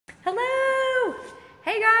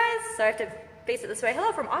Hey guys, so I have to face it this way.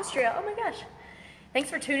 Hello from Austria. Oh my gosh. Thanks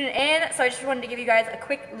for tuning in. So I just wanted to give you guys a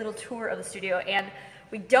quick little tour of the studio, and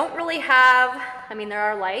we don't really have, I mean there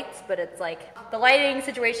are lights, but it's like, the lighting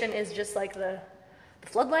situation is just like the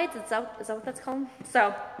floodlights, is that what that's called?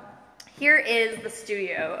 So here is the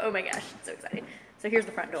studio. Oh my gosh, it's so exciting. So here's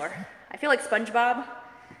the front door. I feel like SpongeBob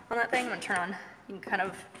on that thing. I'm gonna turn on, you can kind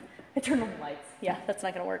of, I turned on the lights. Yeah, that's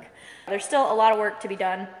not gonna work. There's still a lot of work to be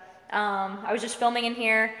done. I was just filming in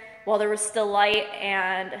here while there was still light,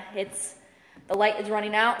 and the light is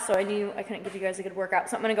running out, so I knew I couldn't give you guys a good workout.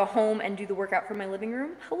 So I'm gonna go home and do the workout from my living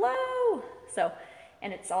room. Hello! So,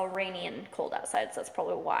 and it's all rainy and cold outside, so that's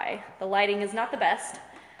probably why. The lighting is not the best.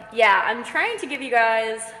 Yeah, I'm trying to give you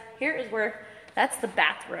guys, here is where, that's the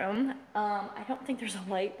bathroom. I don't think there's a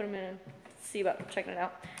light, but I'm gonna see about checking it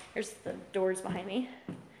out. Here's the doors behind me.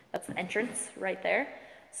 That's the entrance right there.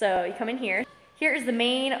 So you come in here. Here is the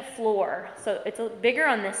main floor. So it's bigger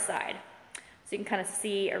on this side. So you can kind of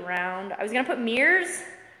see around. I was gonna put mirrors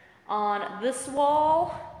on this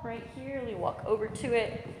wall right here. Let me walk over to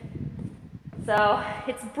it. So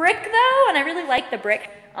it's brick though, and I really like the brick.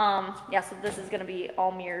 Yeah, so this is gonna be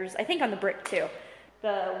all mirrors. I think on the brick too.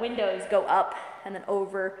 The windows go up and then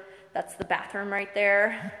over. That's the bathroom right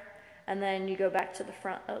there. And then you go back to the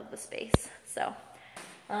front of the space. So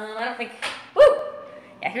I don't think, woo!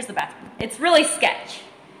 Yeah, here's the bathroom. It's really sketch.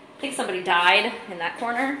 I think somebody died in that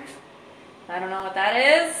corner. I don't know what that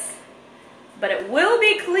is, but it will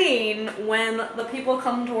be clean when the people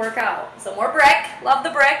come to work out. So more brick, love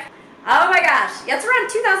the brick. Oh my gosh, yeah, it's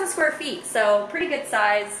around 2,000 square feet, so pretty good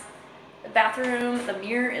size. The bathroom, the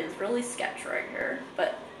mirror is really sketch right here,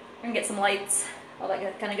 but we're gonna get some lights, all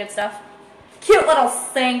that kind of good stuff. Cute little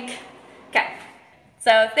sink. Okay,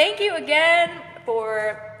 so thank you again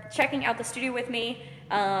for checking out the studio with me.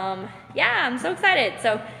 Yeah, I'm so excited.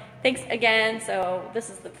 So thanks again. So this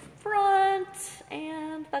is the front,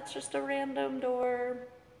 and that's just a random door.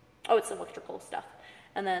 Oh, it's electrical stuff.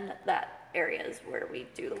 And then that area is where we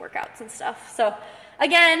do the workouts and stuff. So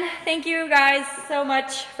again, thank you guys so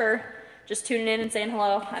much for just tuning in and saying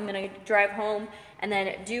hello. I'm gonna drive home and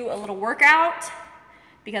then do a little workout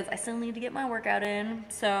because I still need to get my workout in.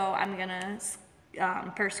 So I'm gonna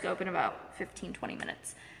Periscope in about 15-20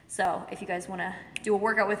 minutes. So if you guys want to do a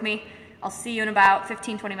workout with me, I'll see you in about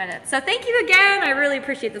 15-20 minutes. So thank you again. I really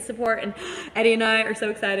appreciate the support, and Eddie and I are so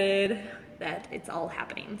excited that it's all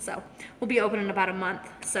happening. So we'll be open in about a month.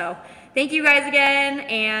 So thank you guys again,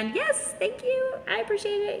 and yes, thank you. I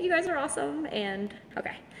appreciate it. You guys are awesome, and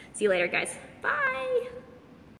okay. See you later, guys. Bye.